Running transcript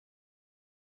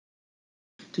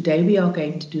Today we are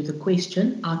going to do the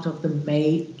question out of the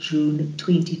May-June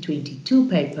 2022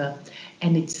 paper,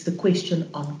 and it's the question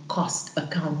on cost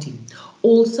accounting,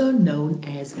 also known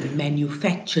as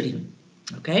manufacturing.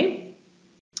 Okay?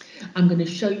 I'm going to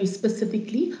show you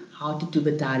specifically how to do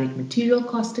the direct material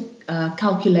cost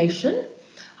calculation,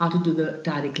 how to do the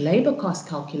direct labor cost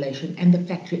calculation, and the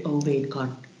factory overhead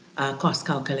cost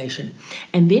calculation.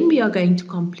 And then we are going to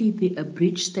complete the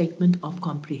abridged statement of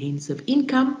comprehensive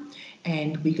income,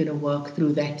 and we're going to work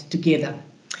through that together.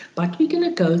 But we're going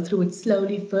to go through it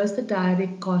slowly. First the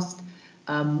direct cost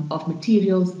of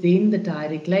materials, then the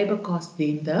direct labor cost,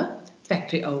 then the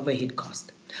factory overhead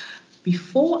cost.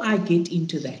 Before I get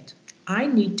into that, I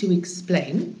need to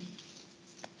explain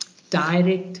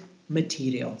direct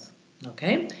materials,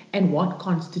 okay, and what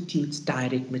constitutes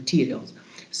direct materials.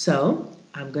 So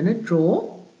I'm going to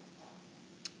draw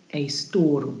a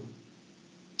storeroom.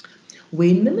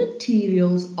 When the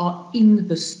materials are in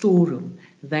the storeroom,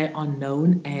 they are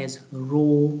known as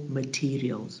raw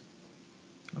materials.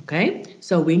 Okay,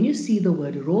 so when you see the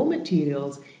word raw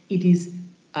materials, it is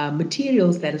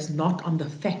materials that is not on the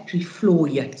factory floor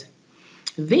yet.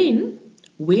 Then,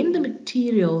 when the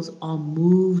materials are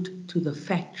moved to the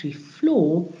factory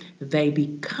floor, they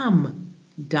become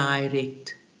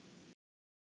direct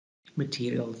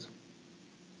materials.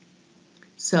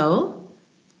 So,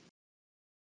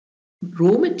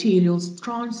 raw materials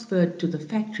transferred to the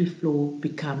factory floor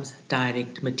becomes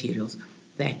direct materials.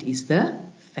 That is the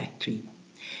factory.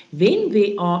 Then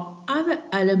there are other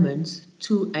elements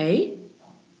to a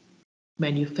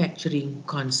manufacturing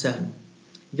concern.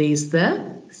 There's the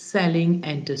selling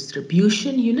and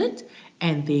distribution unit,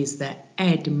 and there's the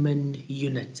admin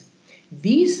unit.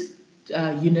 These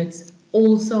units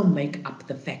also make up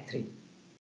the factory.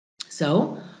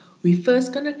 So we're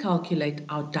first going to calculate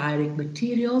our direct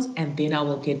materials, and then I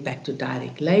will get back to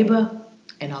direct labor,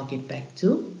 and I'll get back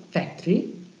to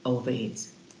factory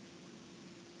overheads.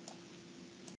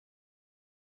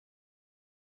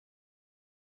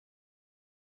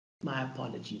 My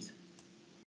apologies.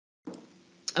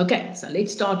 Okay, so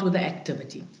let's start with the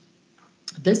activity.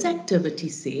 This activity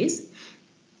says,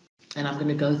 and I'm going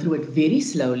to go through it very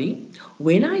slowly,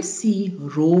 when I see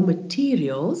raw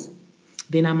materials,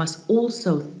 then I must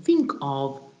also think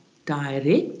of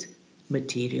direct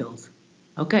materials.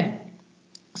 Okay,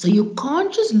 so you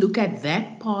can't just look at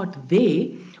that part there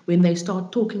when they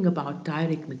start talking about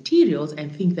direct materials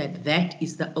and think that that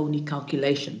is the only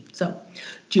calculation. So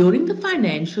during the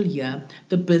financial year,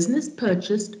 the business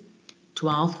purchased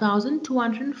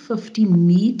 12,250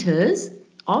 meters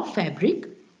of fabric,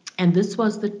 and this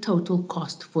was the total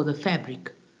cost for the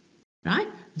fabric, right?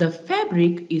 The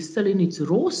fabric is still in its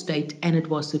raw state and it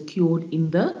was secured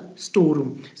in the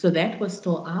storeroom. So that was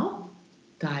still our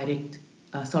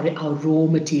our raw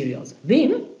materials.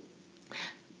 Then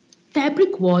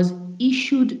fabric was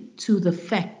issued to the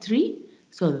factory,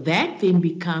 so that then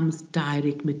becomes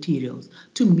direct materials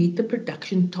to meet the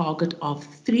production target of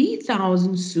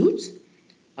 3,000 suits.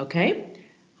 Okay,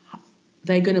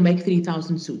 they're going to make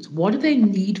 3,000 suits. What do they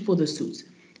need for the suits?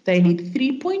 They need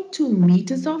 3.2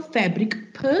 meters of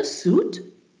fabric per suit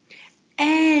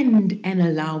and an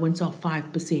allowance of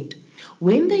 5%.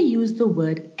 When they use the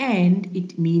word and,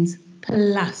 it means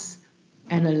plus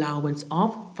an allowance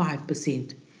of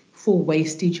 5% for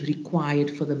wastage required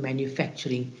for the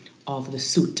manufacturing of the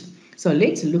suit. So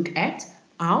let's look at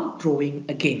our drawing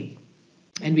again.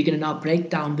 And we're going to now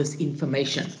break down this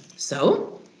information.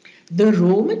 So the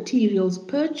raw materials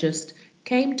purchased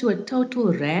came to a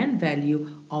total rand value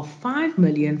of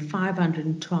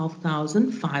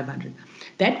 5,512,500.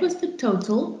 That was the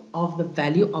total of the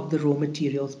value of the raw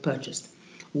materials purchased.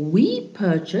 We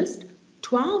purchased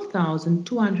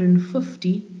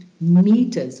 12,250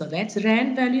 meters. So that's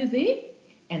rand value there.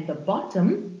 And the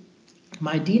bottom,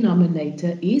 my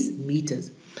denominator is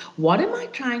meters. What am I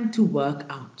trying to work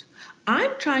out?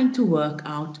 I'm trying to work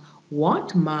out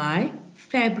what my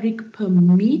fabric per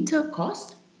meter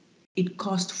cost. It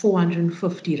cost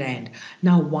 450 rand.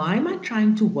 Now, why am I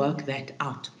trying to work that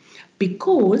out?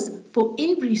 Because for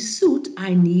every suit,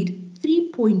 I need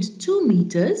 3.2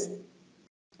 meters.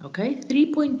 Okay,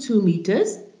 3.2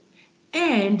 meters.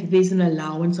 And there's an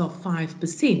allowance of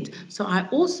 5%. So I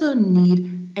also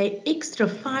need an extra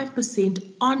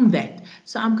 5% on that.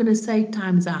 So I'm going to say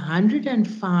times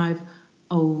 105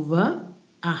 over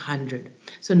 100.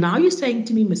 So now you're saying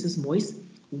to me, Mrs. Moyse,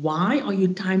 why are you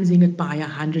timesing it by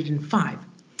 105?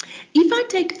 If I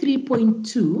take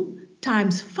 3.2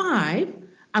 times 5,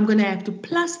 I'm going to have to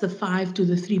plus the 5 to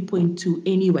the 3.2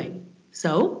 anyway.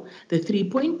 So the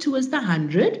 3.2 is the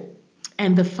 100,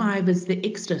 and the 5 is the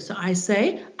extra. So I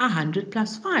say 100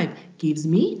 plus 5 gives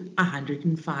me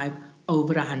 105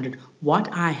 over 100. What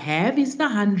I have is the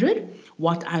 100.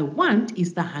 What I want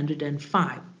is the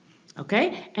 105.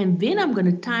 Okay, and then I'm going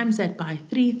to times that by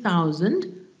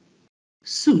 3,000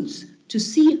 suits to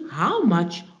see how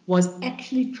much was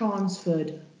actually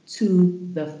transferred to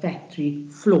the factory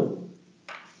floor.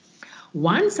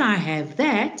 Once I have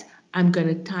that, I'm going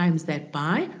to times that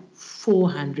by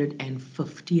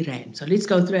 450 Rand. So let's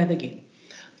go through that again.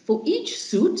 For each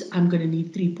suit, I'm going to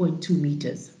need 3.2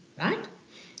 meters, right?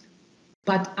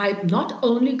 But I'm not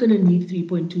only going to need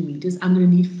 3.2 meters, I'm going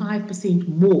to need 5%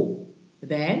 more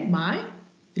than my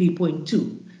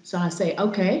 3.2. So I say,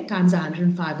 okay, times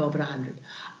 105 over 100.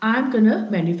 I'm going to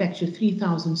manufacture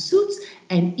 3,000 suits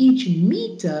and each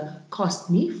meter cost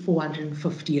me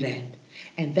 450 Rand.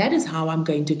 And that is how I'm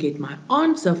going to get my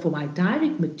answer for my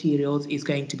direct materials is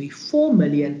going to be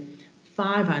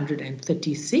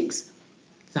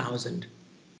 4,536,000.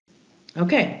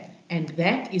 Okay, and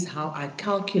that is how I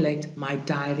calculate my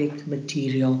direct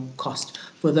material cost.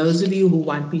 For those of you who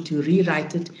want me to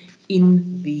rewrite it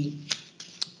in the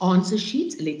answer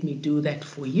sheet, let me do that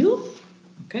for you.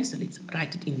 Okay, so let's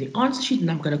write it in the answer sheet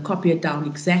and I'm going to copy it down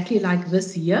exactly like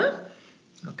this here.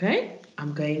 Okay,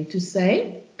 I'm going to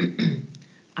say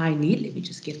I need, let me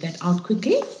just get that out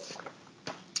quickly.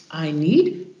 I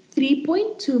need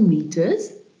 3.2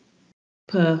 meters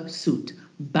per suit,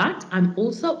 but I'm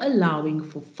also allowing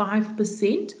for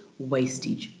 5%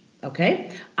 wastage. Okay,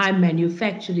 I'm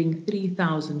manufacturing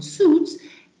 3,000 suits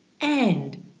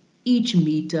and each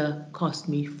meter cost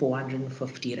me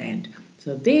 450 Rand.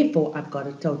 So therefore I've got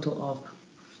a total of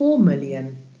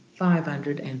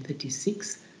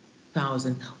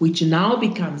 4,536,000, which now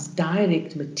becomes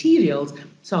direct materials.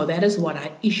 So that is what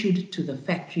I issued to the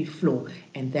factory floor,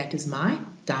 and that is my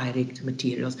direct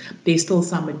materials. There's still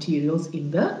some materials in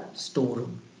the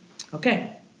storeroom.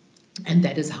 Okay, and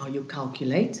that is how you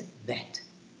calculate that.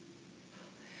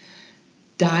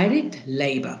 Direct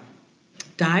labor.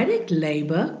 Direct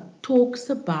labor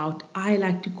talks about, I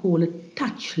like to call it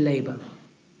touch labor.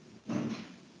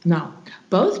 Now,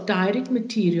 both direct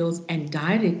materials and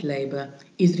direct labor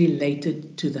is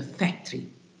related to the factory.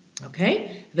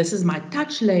 Okay, this is my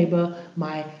touch labor,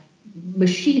 my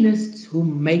machinists who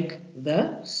make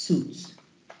the suits.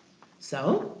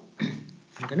 So,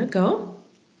 I'm going to go.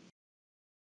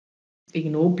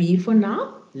 Ignore B for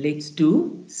now. Let's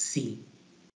do C.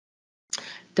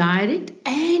 Direct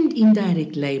and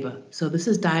indirect labor. So this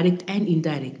is direct and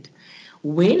indirect.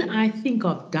 When I think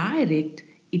of direct,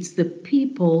 it's the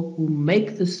people who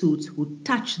make the suits, who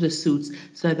touch the suits,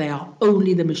 so they are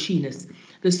only the machinists.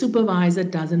 The supervisor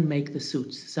doesn't make the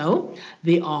suits. So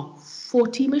there are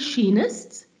 40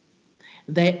 machinists.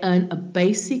 They earn a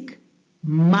basic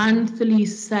monthly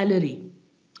salary,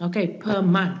 okay, per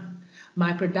month.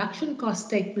 My production cost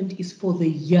statement is for the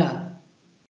year.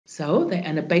 So they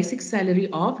earn a basic salary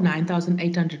of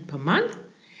 9,800 per month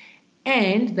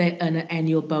and they earn an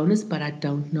annual bonus, but I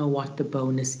don't know what the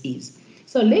bonus is.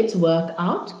 So let's work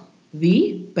out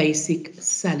the basic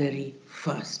salary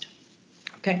first.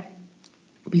 Okay,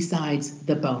 besides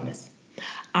the bonus.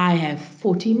 I have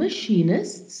 40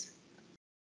 machinists,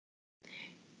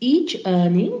 each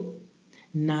earning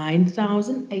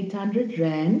 9,800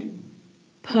 Rand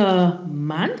per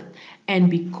month, and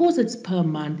because it's per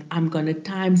month, I'm going to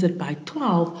times it by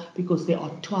 12 because there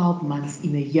are 12 months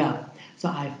in a year. So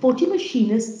I have 40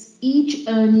 machinists, each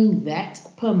earning that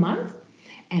per month,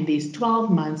 and there's 12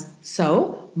 months.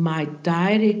 So my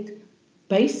direct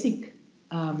basic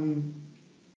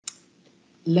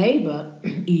labor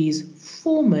is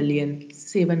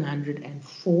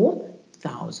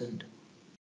 4,704,000.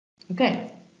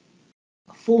 Okay,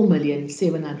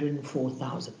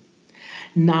 4,704,000.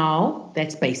 Now,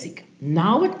 that's basic.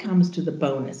 Now it comes to the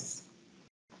bonus.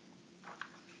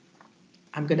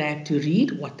 I'm going to have to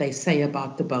read what they say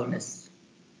about the bonus.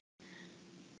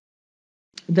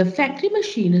 The factory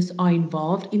machinists are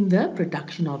involved in the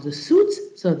production of the suits,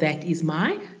 so that is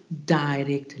my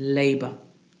direct labor.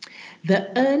 The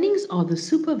earnings of the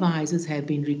supervisors have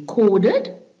been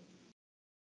recorded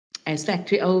as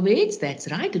factory overheads. That's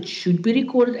right, it should be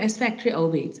recorded as factory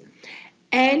overheads.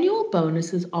 Annual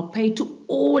bonuses are paid to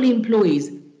all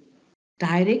employees,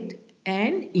 direct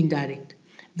and indirect.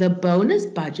 The bonus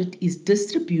budget is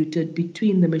distributed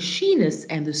between the machinists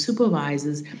and the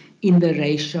supervisors in the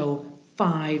ratio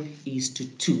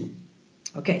 5:2.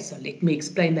 Okay, so let me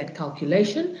explain that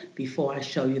calculation before I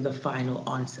show you the final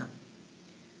answer.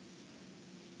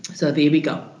 So there we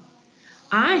go.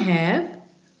 I have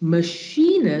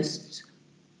machinists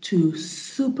to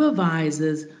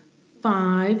supervisors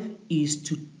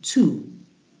 5:2.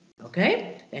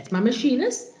 Okay, that's my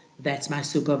machinists, that's my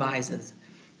supervisors.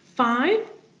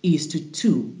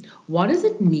 5:2. What does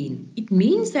it mean? It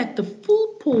means that the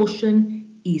full portion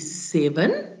is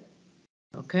 7.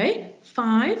 Okay,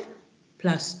 5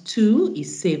 plus 2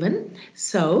 is 7.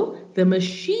 So the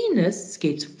machinists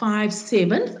get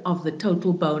 5/7 of the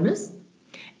total bonus,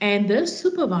 and the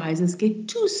supervisors get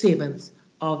 2/7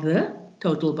 of the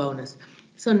total bonus.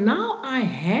 So now I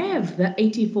have the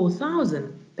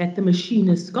 84,000 that the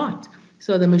machinist got.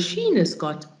 So the machinist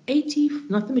got 80,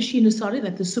 not the machinist, sorry,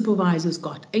 that the supervisors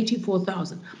got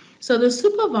 84,000. So the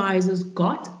supervisors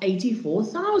got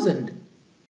 84,000.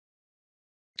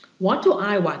 What do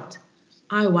I want?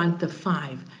 I want the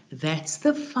 5. That's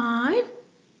the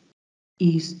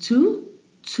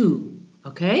 5:2.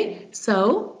 Okay,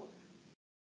 so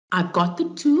I've got the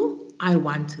 2, I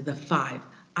want the 5.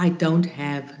 I don't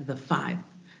have the 5.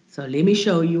 So let me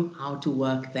show you how to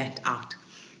work that out.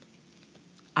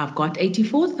 I've got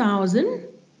 84,000.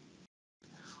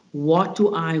 What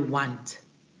do I want?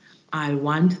 I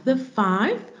want the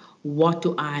 5. What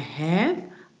do I have?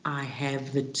 I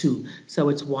have the 2. So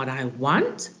it's what I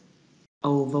want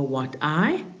over what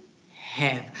I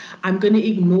have. I'm going to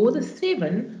ignore the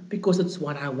 7 because it's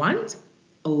what I want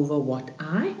over what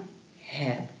I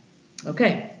have.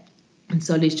 Okay, and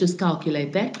so let's just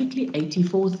calculate that quickly.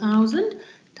 84,000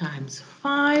 times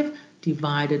 5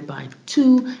 divided by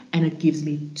 2, and it gives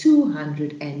me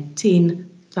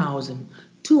 210,000.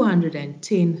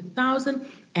 210,000,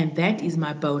 and that is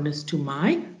my bonus to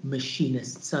my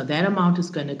machinist. So that amount is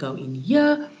going to go in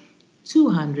here,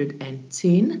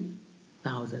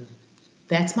 210,000.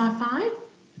 That's my 5,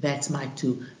 that's my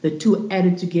 2. The 2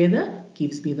 added together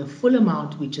gives me the full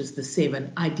amount, which is the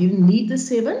 7. I didn't need the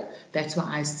 7, that's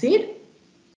why I said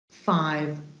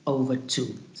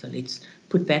 5/2. So let's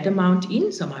put that amount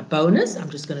in. So my bonus, I'm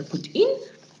just going to put in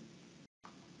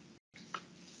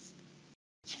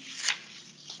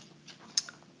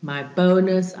my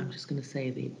bonus. I'm just going to say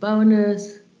the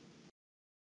bonus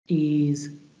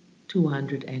is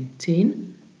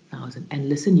 210,000. And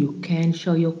listen, you can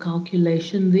show your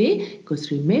calculation there,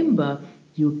 because remember,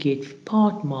 you get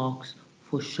part marks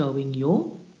for showing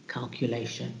your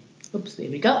calculation. Oops,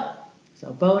 there we go.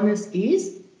 So bonus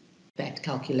is that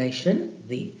calculation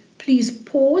there. Please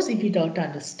pause if you don't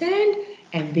understand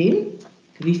and then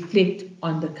reflect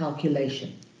on the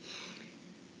calculation.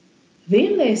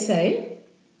 Then they say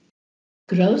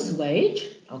gross wage,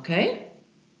 okay,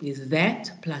 is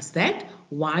that plus that.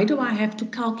 Why do I have to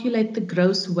calculate the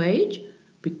gross wage?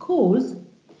 Because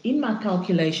in my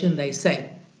calculation they say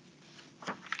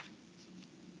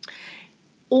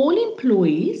all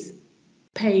employees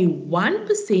pay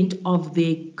 1% of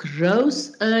their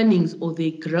gross earnings or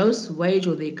their gross wage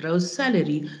or their gross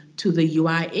salary to the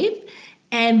UIF,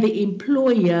 and the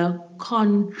employer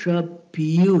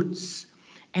contributes.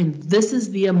 And this is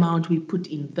the amount we put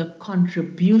in, the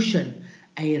contribution,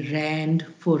 a rand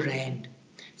for rand.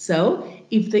 So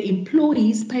if the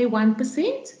employees pay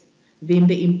 1%, then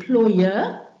the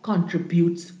employer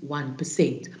contributes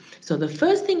 1%. So the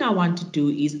first thing I want to do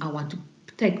is I want to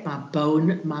take my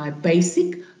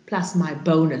basic plus my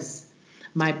bonus.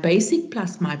 My basic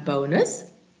plus my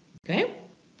bonus, okay?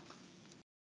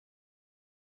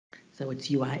 So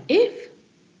it's UIF,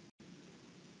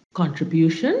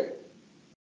 contribution,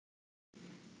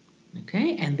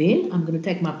 okay? And then I'm going to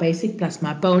take my basic plus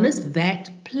my bonus. That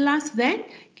plus that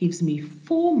gives me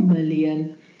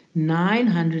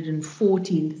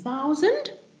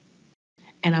 4,914,000.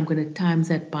 And I'm going to times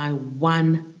that by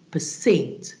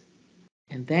 1%.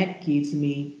 And that gives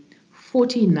me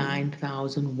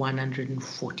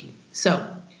 49,140.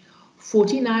 So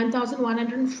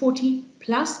 49,140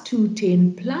 plus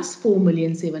 210 plus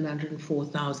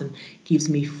 4,704,000 gives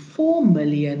me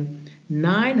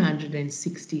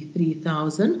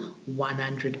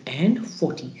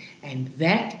 4,963,140. And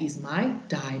that is my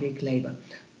direct labor.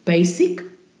 Basic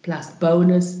plus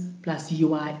bonus plus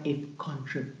UIF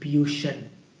contribution.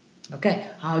 Okay,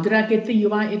 how did I get the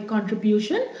UIF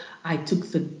contribution? I took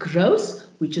the gross,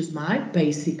 which is my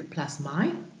basic plus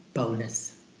my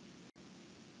bonus.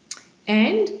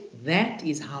 And that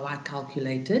is how I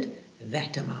calculated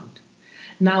that amount.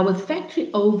 Now with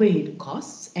factory overhead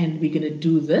costs, and we're going to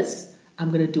do this, I'm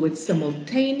going to do it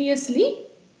simultaneously,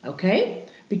 okay?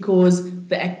 Because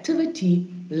the activity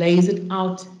lays it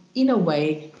out in a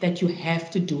way that you have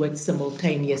to do it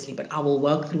simultaneously, but I will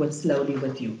work through it slowly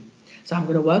with you. So I'm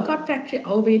going to work out factory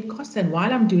overhead costs, and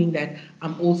while I'm doing that,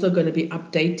 I'm also going to be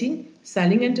updating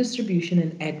selling and distribution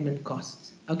and admin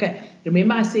costs. Okay,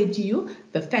 remember I said to you,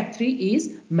 the factory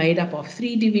is made up of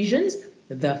 3 divisions: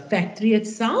 the factory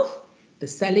itself, the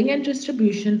selling and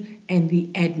distribution, and the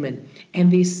admin.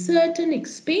 And there's certain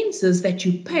expenses that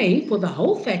you pay for the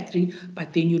whole factory,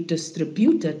 but then you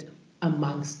distribute it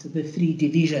amongst the 3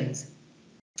 divisions.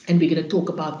 And we're going to talk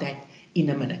about that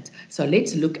in a minute. So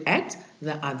let's look at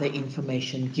the other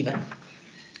information given.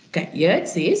 Okay, here it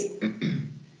says,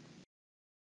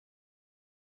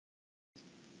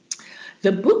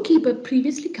 the bookkeeper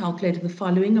previously calculated the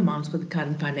following amounts for the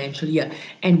current financial year,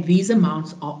 and these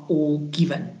amounts are all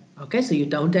given. Okay, so you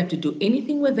don't have to do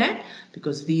anything with that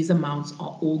because these amounts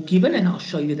are all given, and I'll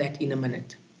show you that in a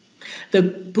minute. The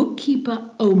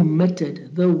bookkeeper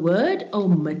omitted. The word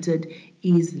omitted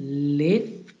is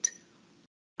left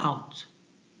out,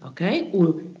 okay,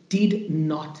 or did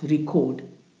not record.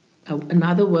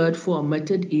 Another word for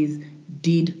omitted is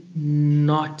did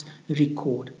not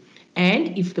record.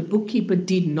 And if the bookkeeper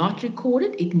did not record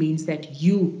it, it means that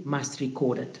you must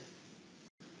record it.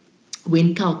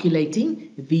 When calculating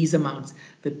these amounts,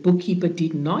 the bookkeeper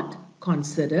did not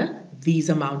consider these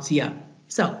amounts here.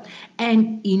 So,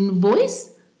 an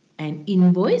invoice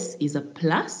is a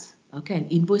plus, okay, an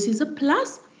invoice is a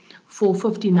plus for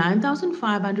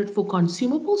 59,500 for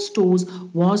consumable stores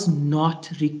was not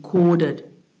recorded.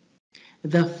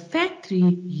 The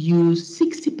factory used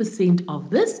 60%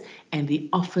 of this and the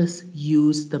office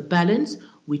used the balance,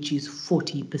 which is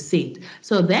 40%.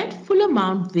 So that full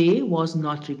amount there was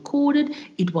not recorded.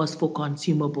 It was for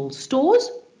consumable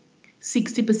stores.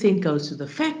 60% goes to the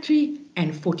factory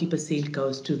and 40%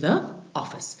 goes to the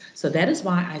office. So that is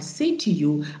why I say to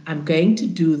you, I'm going to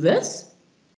do this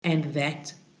and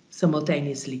that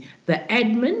simultaneously. The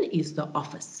admin is the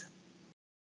office.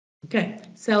 Okay,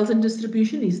 sales and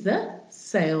distribution is the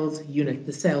sales unit,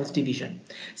 the sales division.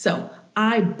 So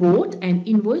I bought, an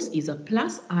invoice is a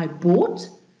plus. I bought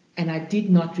and I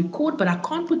did not record, but I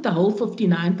can't put the whole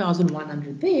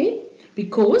 59,100 there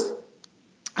because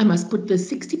I must put the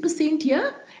 60%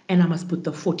 here and I must put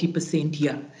the 40%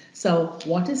 here. So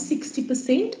what is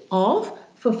 60% of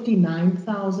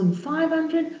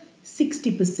 59,500?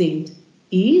 60%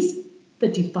 is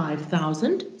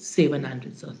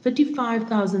 35,700. So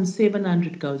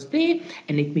 35,700 goes there,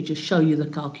 and let me just show you the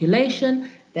calculation.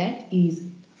 That is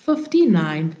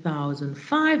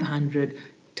 59,500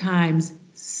 times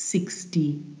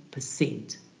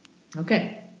 60%.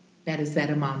 Okay, that is that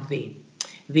amount there.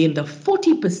 Then the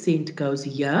 40% goes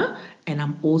here, and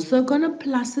I'm also going to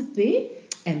plus it there,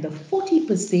 and the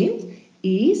 40%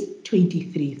 is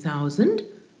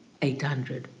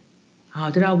 23,800. How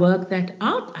did I work that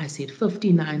out? I said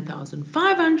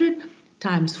 59,500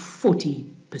 times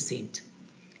 40%.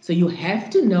 So you have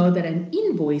to know that an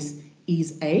invoice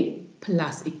is a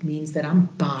plus. It means that I'm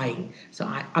buying. So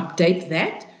I update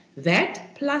that.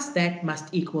 That plus that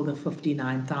must equal the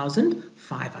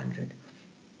 59,500.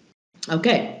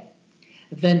 Okay.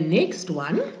 The next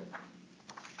one,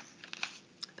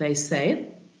 they say,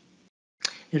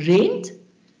 rent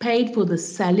paid for the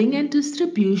selling and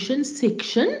distribution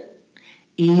section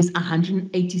is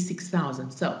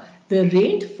 186,000. So the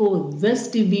rent for this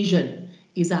division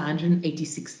is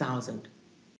 186,000.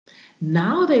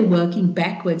 Now they're working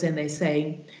backwards and they're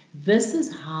saying, this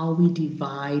is how we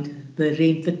divide the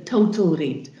rent, the total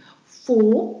rent.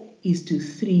 4 is to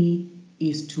 3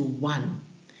 is to 1.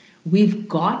 We've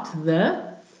got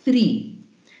the 3.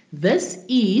 This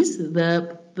is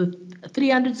the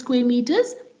 300 square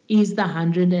meters is the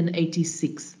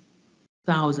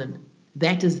 186,000.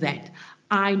 That is that.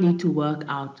 I need to work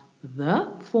out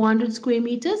the 400 square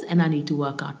meters and I need to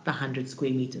work out the 100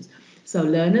 square meters. So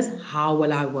learners, how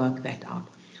will I work that out?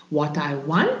 What I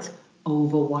want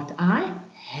over what I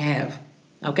have.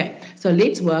 Okay, so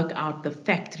let's work out the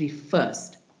factory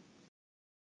first.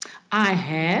 I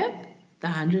have the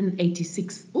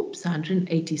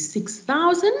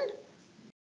 186,000.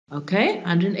 Okay,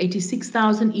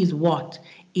 186,000 is what?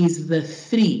 Is the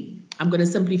 3. I'm going to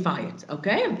simplify it,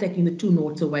 okay? I'm taking the 2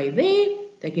 noughts away there,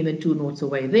 taking the 2 noughts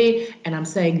away there, and I'm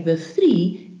saying the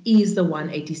 3 is the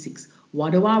 186.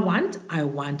 What do I want? I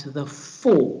want the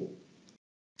 4.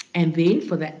 And then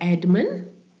for the admin,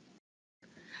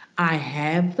 I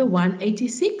have the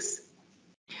 186.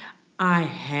 I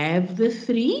have the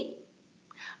 3.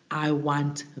 I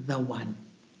want the 1.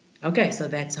 Okay, so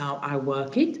that's how I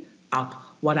work it out.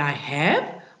 What I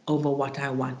have over what I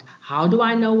want. How do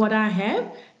I know what I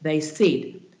have? They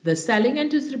said the selling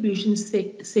and distribution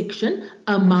section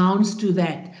amounts to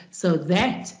that. So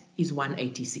that is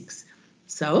 186.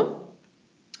 So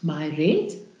my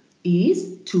rent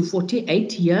is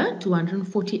 248 here,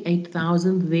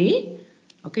 248,000 there.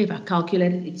 Okay, if I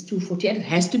calculate it, it's 248. It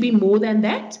has to be more than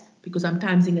that because I'm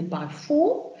timesing it by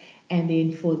 4. And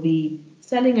then for the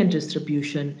selling and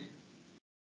distribution,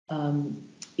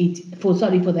 for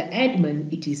the admin,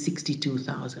 it is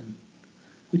 62,000,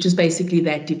 which is basically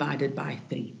that divided by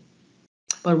 3.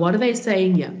 But what are they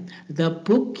saying here? The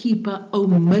bookkeeper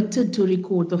omitted to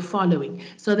record the following.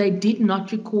 So they did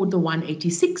not record the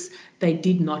 186, they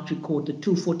did not record the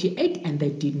 248, and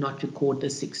they did not record the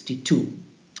 62.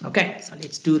 Okay, so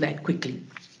let's do that quickly.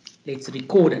 Let's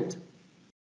record it.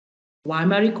 Why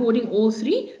am I recording all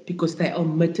 3? Because they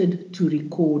omitted to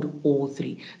record all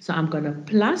 3. So I'm going to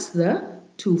plus the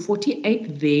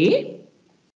 248 there.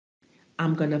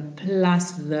 I'm going to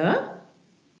plus the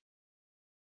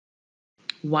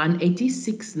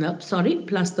 186, no, sorry,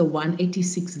 plus the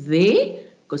 186 there,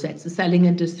 because that's the selling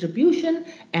and distribution,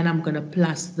 and I'm going to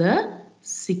plus the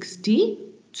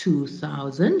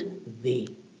 62,000 there.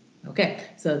 Okay,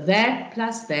 so that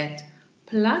plus that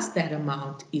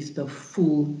amount is the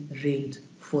full rent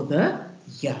for the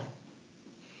year.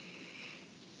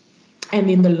 And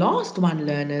then the last one,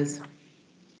 learners,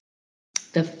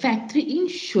 the factory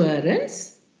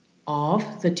insurance of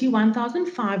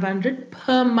 31,500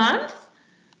 per month.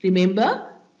 Remember,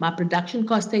 my production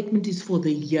cost statement is for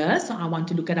the year, so I want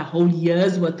to look at a whole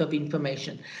year's worth of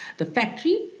information. The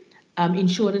factory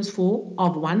insurance of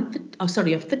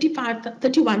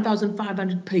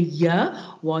 31,500 per year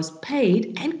was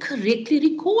paid and correctly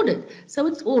recorded. So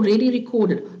it's already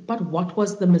recorded. But what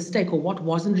was the mistake, or what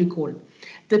wasn't recorded?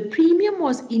 The premium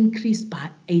was increased by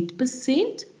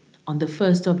 8% on the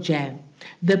 1st of Jan.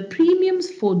 The premiums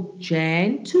for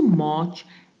Jan to March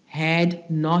had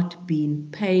not been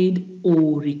paid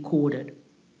or recorded.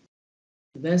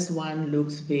 This one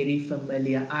looks very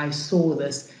familiar. I saw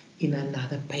this in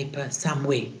another paper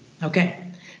somewhere. Okay,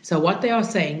 so what they are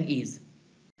saying is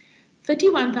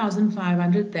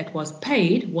 31,500 that was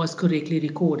paid was correctly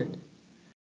recorded.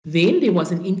 Then there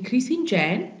was an increase in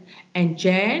Jan, and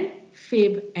Jan,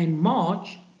 Feb and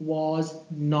March was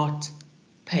not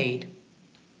paid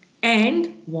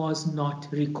and was not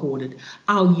recorded.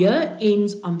 Our year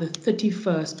ends on the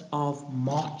 31st of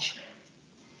March.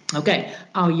 Okay,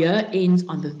 our year ends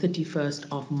on the 31st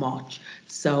of March.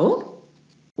 So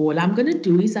all I'm going to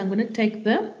do is I'm going to take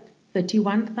the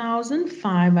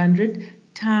 31,500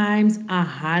 times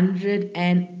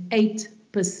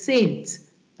 108%.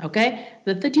 Okay,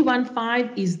 the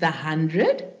 31.5 is the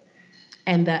 100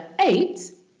 and the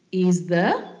 8 is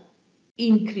the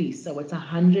increase. So it's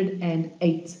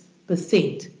 108%.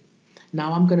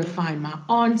 Now I'm going to find my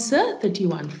answer,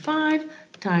 31.5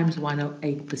 times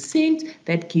 108%.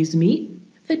 That gives me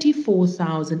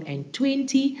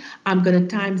 34,020. I'm going to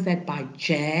times that by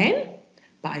Jan,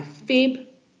 by Feb,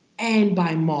 and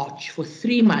by March for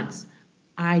 3 months.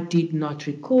 I did not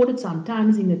record it, so I'm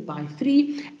timesing it by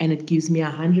 3, and it gives me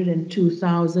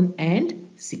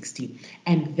 102,060.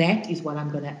 And that is what I'm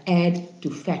going to add to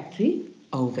factory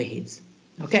overheads.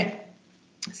 Okay.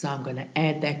 So I'm going to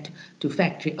add that to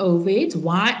factory overheads.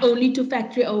 Why only to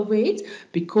factory overheads?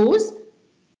 Because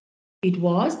it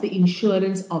was the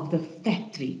insurance of the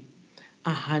factory.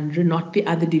 100, not the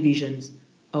other divisions.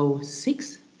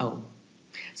 060. So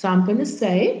I'm going to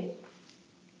say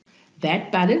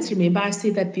that balance. Remember I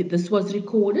said that this was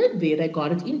recorded. There they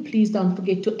got it in. Please don't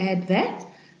forget to add that.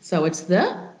 So it's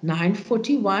the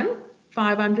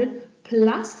 941,500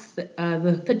 plus the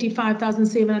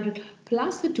 35,700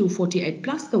 plus the 248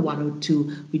 plus the 102,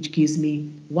 which gives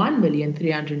me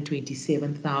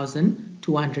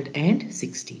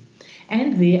 1,327,260.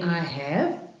 And there I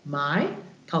have my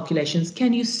calculations.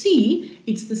 Can you see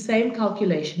it's the same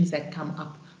calculations that come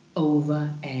up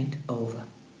over and over?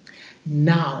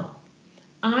 Now,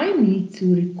 I need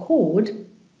to record,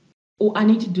 or I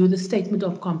need to do the statement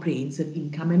of comprehensive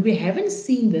income, and we haven't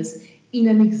seen this in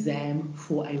an exam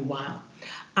for a while.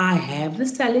 I have the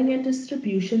selling and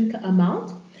distribution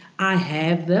amount. I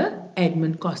have the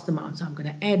admin cost amount. So I'm going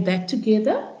to add that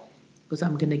together because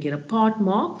I'm going to get a part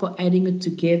mark for adding it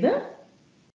together.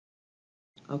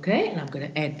 Okay, and I'm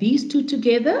going to add these two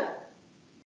together.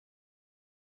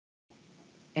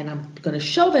 And I'm going to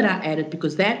show that I added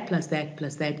because that plus that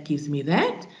plus that gives me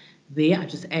that. There, I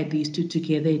just add these two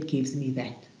together, it gives me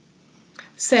that.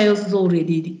 Sales is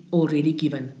already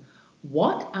given.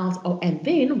 What else? Oh, and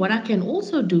then what I can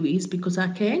also do is, because I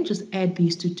can just add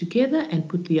these two together and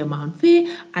put the amount there,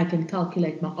 I can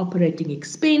calculate my operating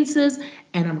expenses,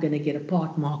 and I'm going to get a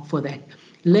part mark for that.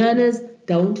 Learners,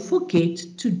 don't forget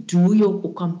to do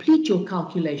or complete your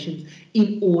calculations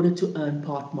in order to earn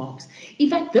part marks.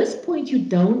 If at this point you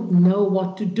don't know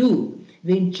what to do,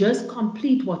 then just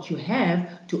complete what you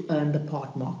have to earn the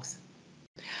part marks.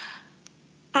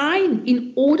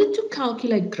 In order to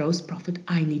calculate gross profit,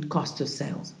 I need cost of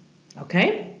sales.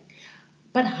 Okay?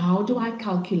 But how do I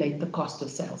calculate the cost of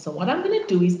sales? So what I'm going to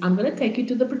do is I'm going to take you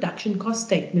to the production cost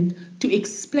statement to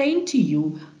explain to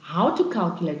you how to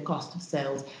calculate cost of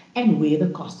sales and where the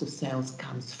cost of sales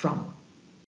comes from.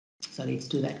 So let's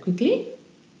do that quickly.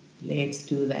 Let's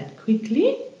do that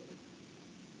quickly.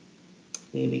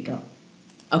 There we go.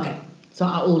 Okay, so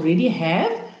I already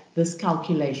have this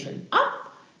calculation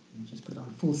up. Let me just put it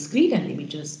on full screen and let me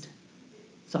just,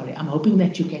 sorry, I'm hoping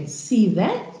that you can see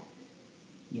that.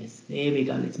 Yes, there we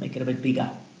go. Let's make it a bit bigger.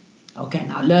 Okay,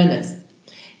 now learners,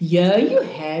 here you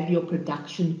have your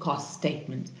production cost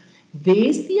statement.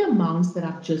 There's the amounts that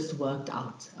I've just worked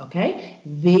out, okay?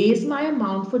 There's my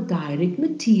amount for direct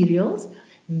materials.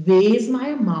 There's my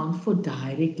amount for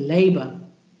direct labor.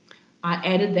 I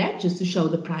added that just to show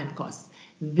the prime costs.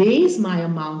 There's my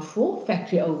amount for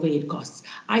factory overhead costs.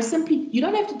 You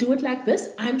don't have to do it like this.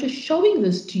 I'm just showing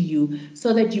this to you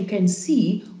so that you can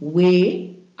see where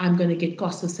I'm going to get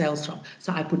cost of sales from.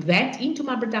 So I put that into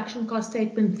my production cost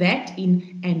statement, that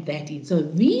in, and that in. So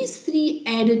these three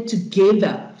added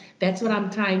together, that's what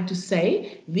I'm trying to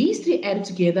say. These three added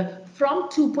together from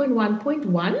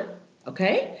 2.1.1,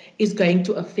 okay, is going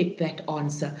to affect that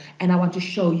answer. And I want to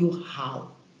show you how.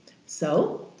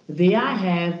 So there I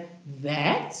have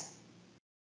that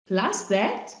plus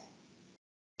that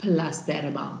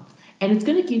amount. And it's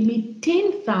going to give me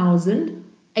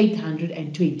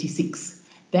 10,826.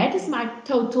 That is my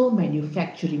total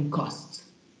manufacturing costs.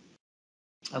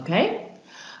 Okay?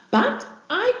 But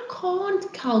I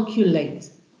can't calculate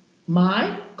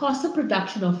my cost of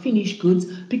production of finished goods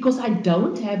because I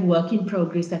don't have work in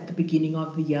progress at the beginning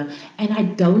of the year and I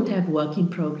don't have work in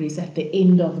progress at the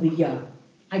end of the year.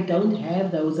 I don't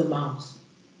have those amounts.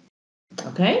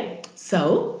 Okay,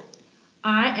 so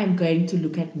I am going to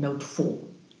look at note 4.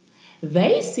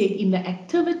 They said in the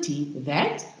activity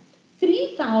that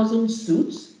 3,000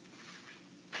 suits,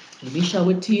 let me show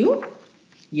it to you.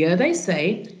 Here they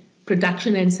say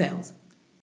production and sales.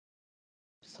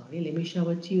 Sorry, let me show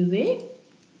it to you there.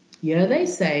 Here they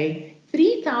say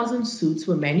 3,000 suits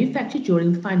were manufactured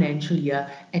during the financial year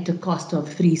at a cost of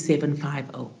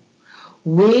 3,750.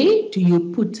 Where do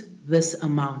you put this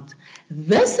amount?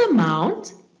 This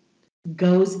amount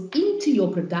goes into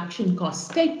your production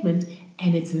cost statement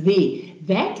and it's there.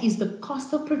 That is the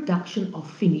cost of production of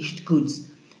finished goods.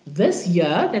 This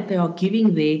year that they are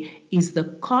giving there is the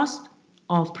cost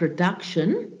of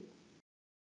production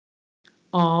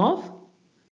of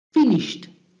finished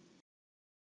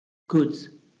goods.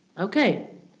 Okay,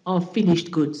 of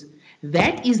finished goods.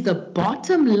 That is the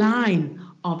bottom line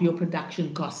of your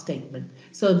production cost statement.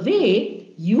 So there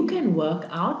you can work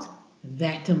out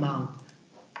that amount.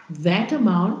 That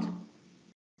amount,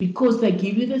 because they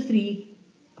give you the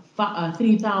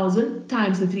 3,000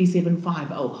 times the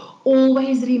 3,750.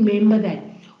 Always remember that.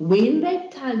 When they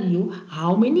tell you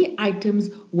how many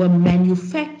items were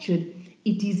manufactured,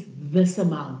 it is this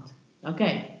amount.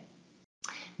 Okay.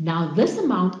 Now this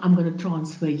amount I'm going to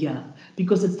transfer here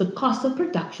because it's the cost of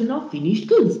production of finished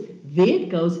goods. There it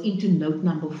goes into note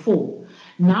number 4.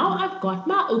 Now I've got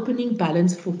my opening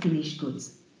balance for finished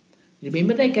goods.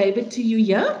 Remember they gave it to you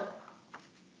here?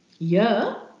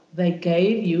 Here they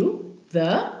gave you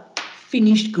the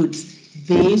finished goods.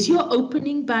 There's your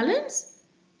opening balance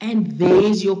and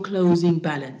there's your closing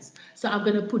balance. So I'm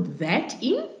going to put that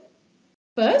in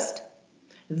first.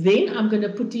 Then I'm going to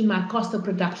put in my cost of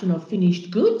production of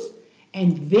finished goods.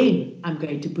 And then I'm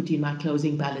going to put in my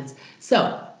closing balance.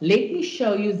 So let me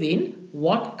show you then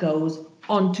what goes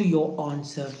onto your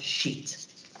answer sheet.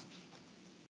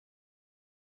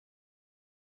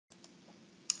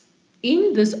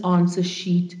 In this answer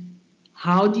sheet,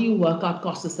 how do you work out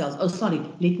cost of sales? Oh, sorry,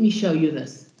 let me show you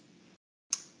this.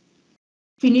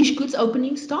 Finished goods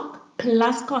opening stock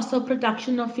plus cost of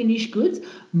production of finished goods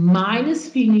minus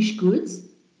finished goods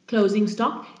closing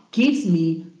stock gives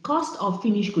me cost of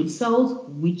finished goods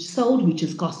sold, which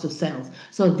is cost of sales.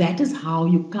 So that is how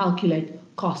you calculate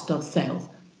cost of sales.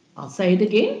 I'll say it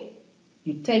again.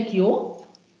 You take your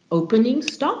opening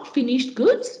stock finished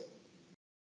goods.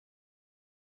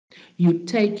 You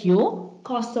take your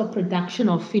cost of production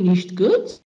of finished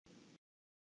goods.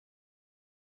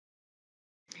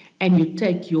 And you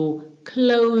take your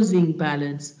closing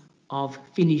balance of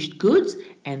finished goods,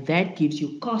 and that gives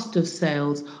you cost of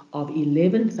sales of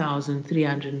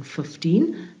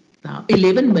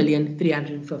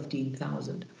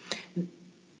 11,315,000.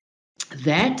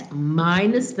 That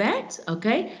minus that,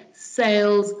 okay,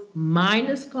 sales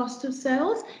minus cost of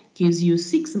sales gives you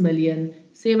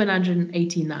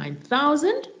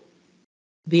 6,789,000.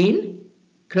 Then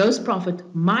gross profit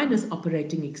minus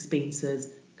operating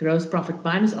expenses Gross profit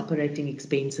minus operating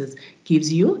expenses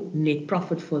gives you net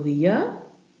profit for the year.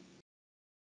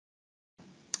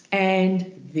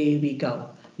 And there we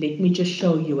go. Let me just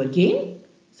show you again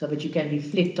so that you can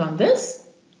reflect on this.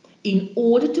 In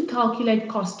order to calculate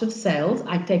cost of sales,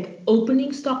 I take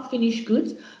opening stock finished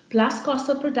goods plus cost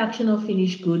of production of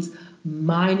finished goods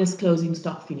minus closing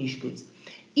stock finished goods.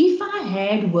 If I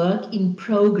had work in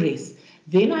progress,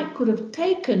 then I could have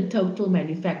taken total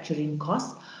manufacturing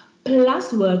costs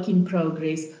plus work in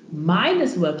progress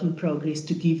minus work in progress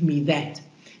to give me that.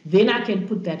 Then I can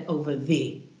put that over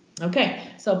there. Okay,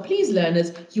 so please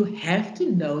learners, you have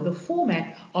to know the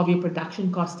format of your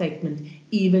production cost statement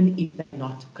even if they're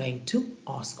not going to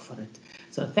ask for it.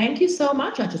 So thank you so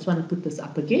much. I just want to put this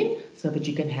up again so that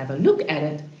you can have a look at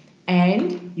it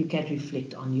and you can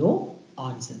reflect on your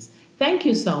answers. Thank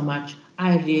you so much.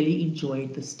 I really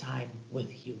enjoyed this time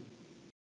with you.